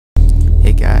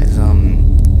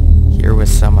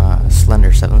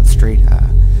Slender 7th Street.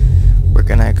 We're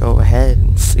gonna go ahead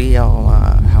and see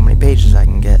how many pages I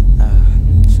can get.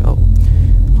 So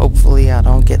hopefully I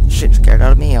don't get the shit scared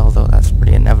out of me, although that's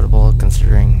pretty inevitable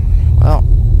considering, well,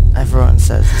 everyone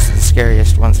says this is the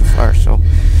scariest one so far, so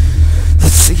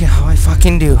let's see how I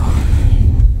fucking do.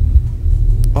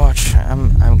 Watch,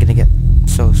 I'm gonna get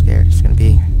so scared, it's gonna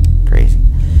be crazy.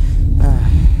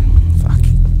 Fuck.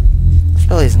 This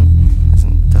really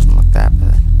doesn't look that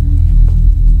bad.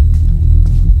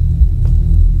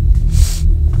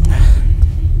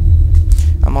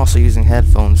 I'm also using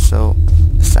headphones, so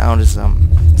the sound is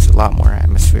it's a lot more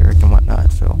atmospheric and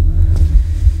whatnot, so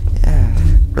yeah,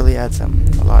 it really adds a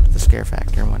lot to the scare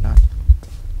factor and whatnot.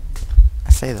 I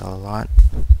say that a lot.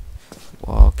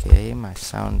 Well, okay, my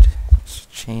sound is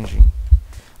changing.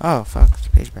 Oh fuck, there's a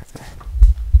page back there.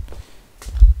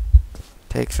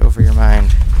 Takes over your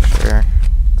mind. Sure.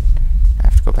 I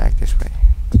have to go back this way.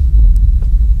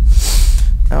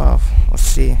 Oh, let's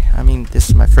see. I mean, this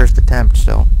is my first attempt,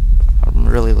 so I'm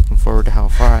really looking forward to how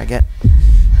far I get.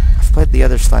 I've played the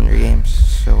other Slender games,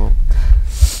 so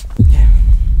yeah.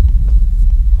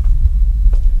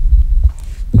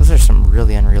 Those are some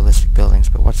really unrealistic buildings,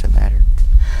 but what's it matter?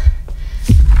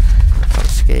 I'll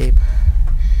escape.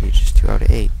 Pages 2 out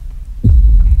of 8.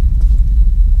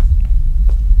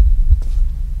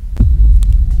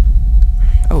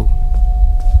 Oh.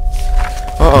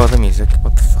 Oh, the music.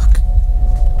 What the fuck?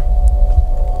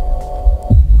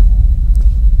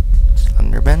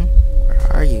 Slenderman?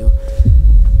 Where are you?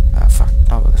 Fuck.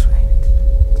 I'll go this way.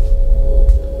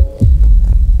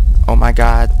 Oh my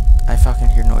god. I fucking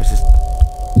hear noises.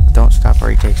 Don't stop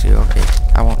where he takes you. Okay.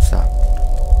 I won't stop.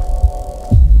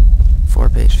 4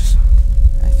 pages.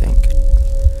 I think.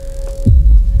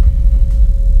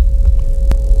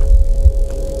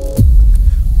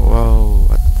 Whoa.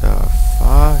 What the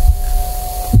fuck?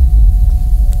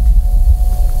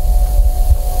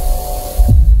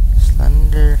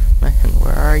 Slenderman,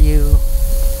 where are you?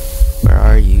 Where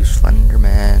are you,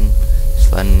 Slenderman?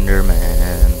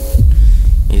 Slenderman.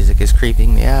 Music is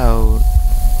creeping me out.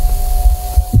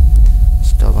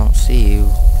 Still don't see you.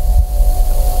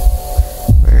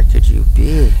 Where could you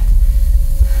be?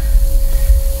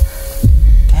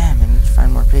 Damn, I need to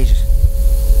find more pages.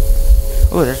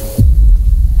 Oh, there's one.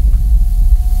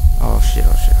 Oh shit,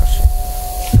 oh shit, oh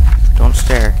shit. Don't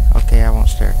stare. Okay, I won't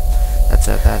stare.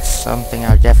 That's something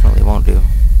I definitely won't do.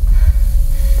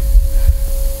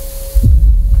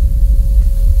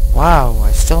 Wow,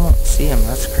 I still don't see him.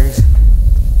 That's crazy.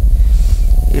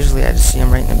 Usually I just see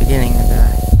him right in the beginning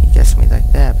and he gets me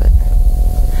like that, but I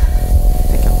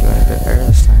think I'm doing a bit better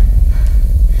this time.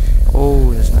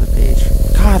 Oh, there's another page.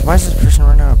 God, why does this person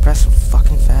run out of breath so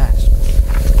fucking fast?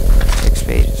 6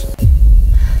 pages.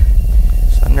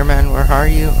 Slenderman, where are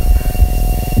you?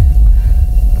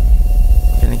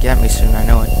 You're gonna get me soon, I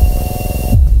know it.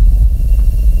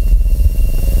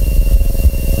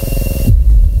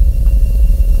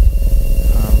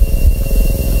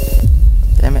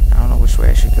 Damn it, I don't know which way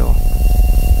I should go.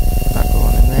 Not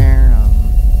going in there.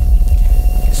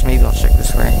 Guess maybe I'll check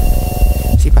this way.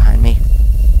 Is he behind me?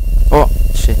 Oh,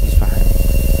 shit, he's behind me.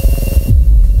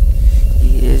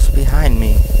 He is behind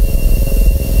me.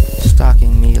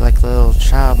 Stalking me like a little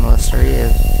child molester he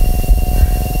is.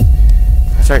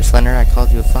 That's right, Slender, I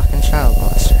called you a fucking child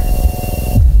molester.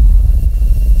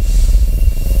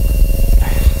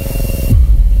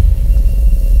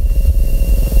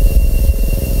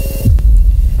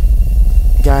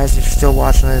 Guys, if you're still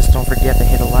watching this, don't forget to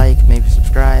hit a like, maybe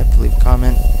subscribe, leave a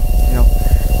comment. You know,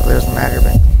 well, it doesn't matter,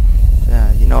 but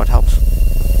you know it helps.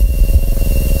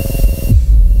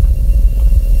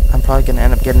 I'm probably going to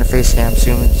end up getting a face cam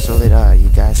soon so that you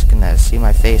guys can see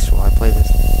my face while I play this.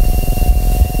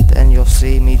 Then you'll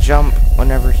see me jump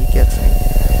whenever he gets me.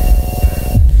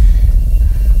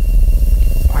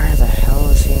 Where the hell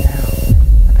is he now?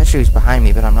 I bet you he's behind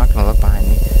me, but I'm not going to look behind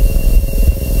me.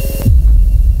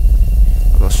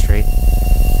 I'll go straight.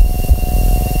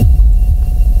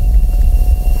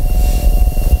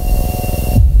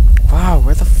 Wow,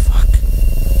 where the fuck?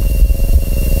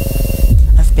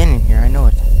 I've been in here, I know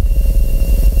it.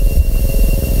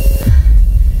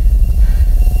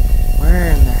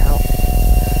 Where in the hell?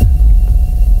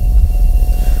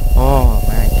 Oh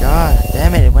my god,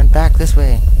 damn it, it went back this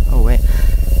way. Oh wait.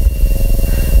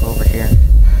 Over here.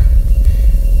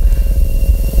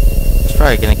 It's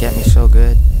probably gonna get me so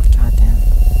good. God damn.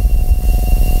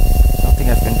 I don't think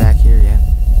I've been back here yet.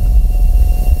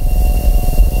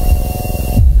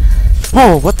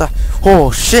 Oh, what the?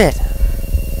 Oh, shit!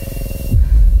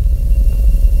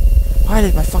 Why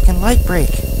did my fucking light break?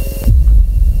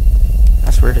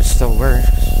 That's weird, it still works.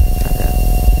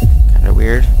 Kinda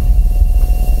weird.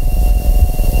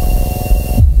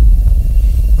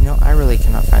 really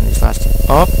cannot find these last two.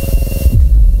 Oh!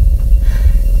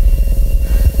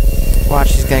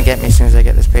 Watch, he's gonna get me as soon as I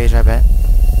get this page, I bet.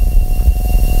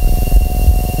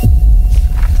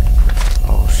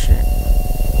 Oh, shit.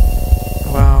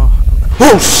 Wow.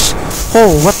 Oh,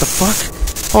 oh, what the fuck?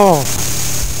 Oh.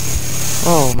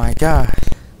 Oh, my God.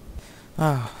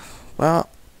 Oh, well,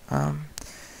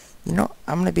 you know,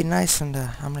 I'm gonna be nice and,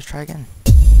 I'm gonna try again.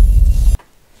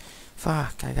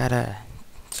 Fuck, I got,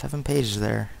 7 pages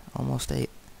there. Almost 8.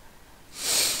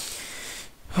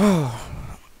 Oh,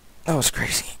 that was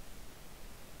crazy.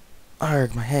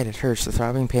 Arg, my head, it hurts. The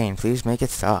throbbing pain. Please make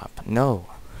it stop. No.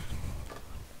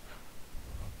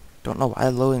 Don't know why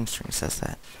the loading screen says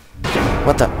that.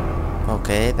 What the?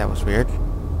 Okay, that was weird.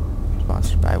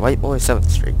 Sponsored by White Boy 7th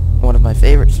Street. One of my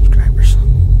favorite subscribers.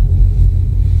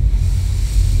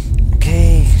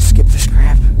 Okay, skip this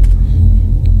crap.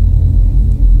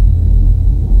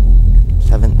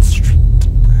 7th Street.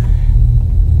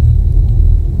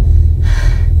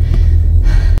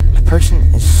 The person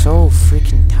is so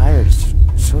freaking tired.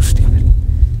 It's so stupid.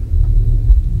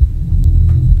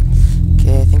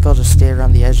 Okay, I think I'll just stay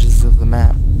around the edges of the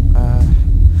map.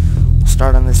 I'll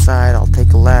start on this side, I'll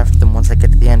take a left, then once I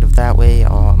get to the end of that way,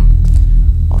 I'll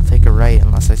take a right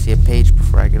unless I see a page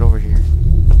before I get over here.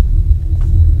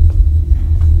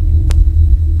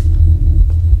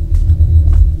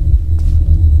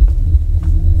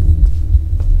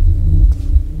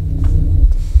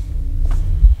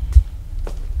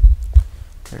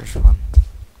 There's one.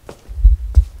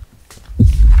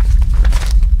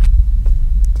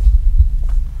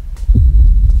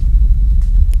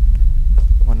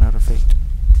 One out of 8.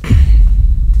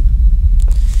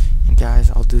 And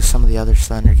guys, I'll do some of the other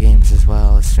Slender games as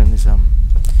well as soon as,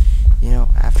 you know,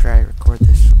 after I record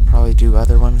this, I'll probably do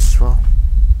other ones as well.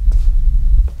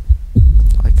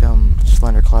 Like,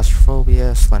 Slender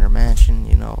Claustrophobia, Slender Mansion,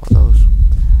 you know, all those.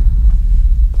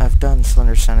 I've done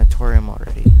Slender Sanatorium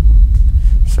already.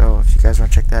 So if you guys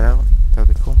want to check that out, that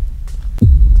would be cool.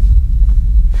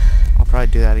 I'll probably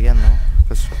do that again though,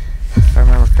 because if I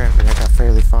remember correctly, I got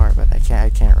fairly far, but I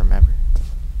can't remember.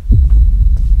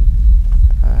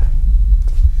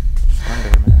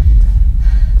 Slender, man.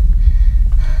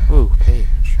 Ooh, page.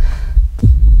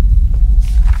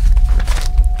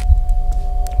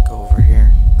 Go over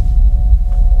here.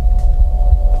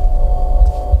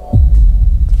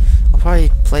 I'll probably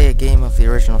play a game of the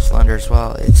original Slender as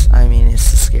well. I mean, it's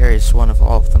the scariest one of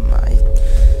all of them.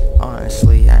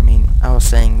 Honestly, I mean, I was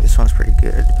saying this one's pretty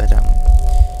good, but, I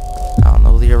don't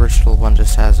know, the original one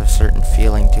just has a certain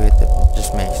feeling to it that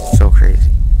just makes it so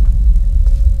crazy.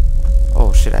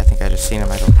 Oh shit, I think I just seen him,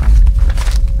 I don't know.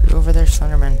 Are you over there,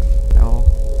 Slenderman? No.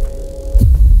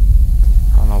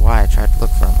 I don't know why I tried to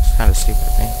look for him, it's kinda stupid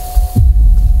of me.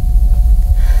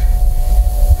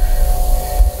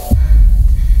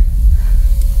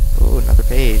 Oh, another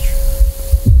page.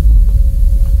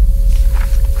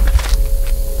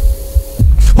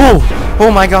 Oh!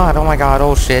 Oh my god,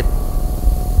 oh shit.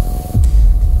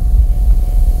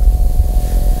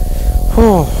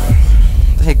 Oh,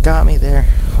 they got me there.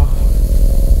 Oh.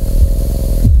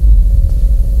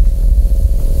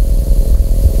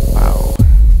 Wow.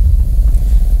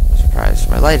 Surprised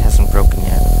my light hasn't broken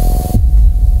yet.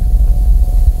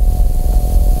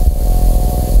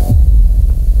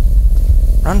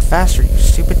 Run faster, you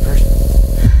stupid person.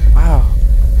 Wow.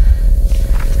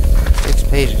 6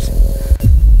 pages.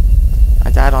 I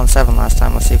died on 7 last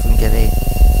time. Let's see if we can get 8.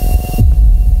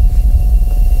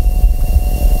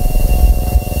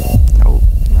 Nope,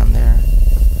 none there.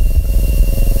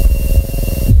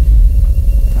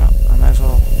 Oh, I might as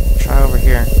well try over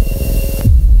here.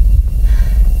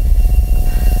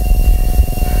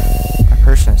 My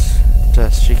person is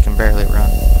just, she can barely run.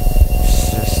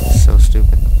 It's just so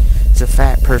stupid. It's a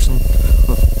fat person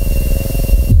who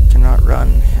cannot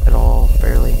run at all,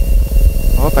 barely.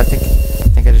 Oh, I think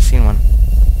I just seen one.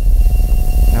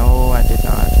 No, I did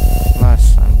not.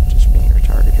 Unless I'm just being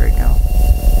retarded right now.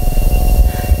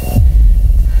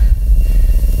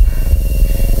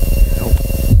 Nope.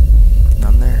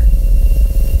 None there.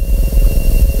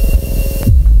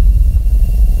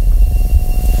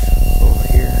 Over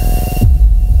here.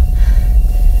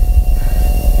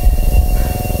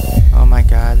 Oh my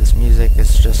god, this music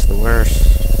is just the worst.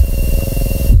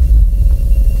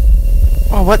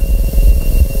 Oh, what?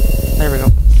 There we go.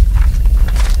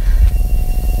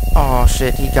 Oh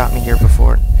shit, he got me here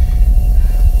before.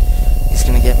 He's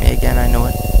gonna get me again, I know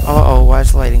it. Uh-oh, why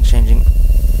is the lighting changing?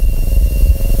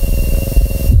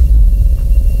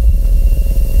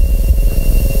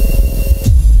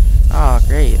 Oh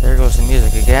great, there goes the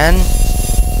music again.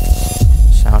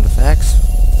 Sound effects.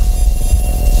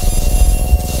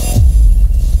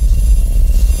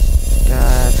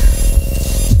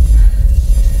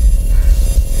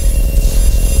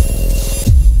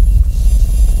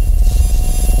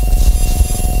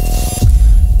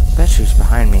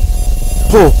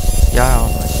 Oh! Yeah,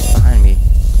 like behind me.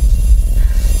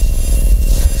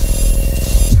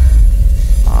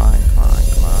 Come on, come on,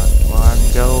 come on, come on,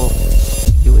 go.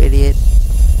 You idiot.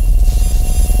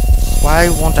 Why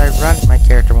won't I run? My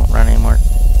character won't run anymore.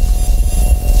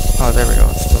 Oh, there we go,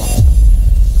 it's still.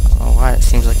 I don't know why, it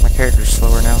seems like my character's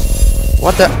slower now.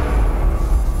 What the?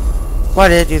 Why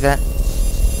did I do that?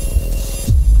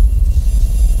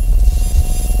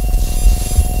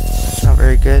 That's not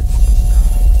very good.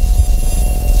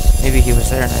 Maybe he was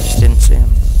there and I just didn't see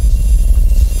him.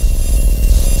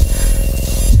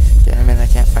 Damn it, I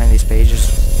can't find these pages.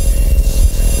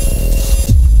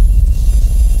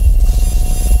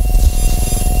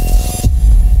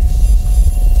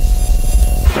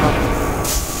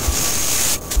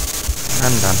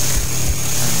 I'm done.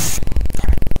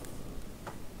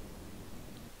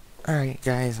 Alright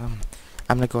guys, I'm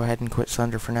gonna go ahead and quit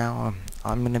Slender for now.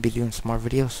 I'm gonna be doing some more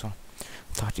videos, so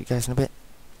talk to you guys in a bit.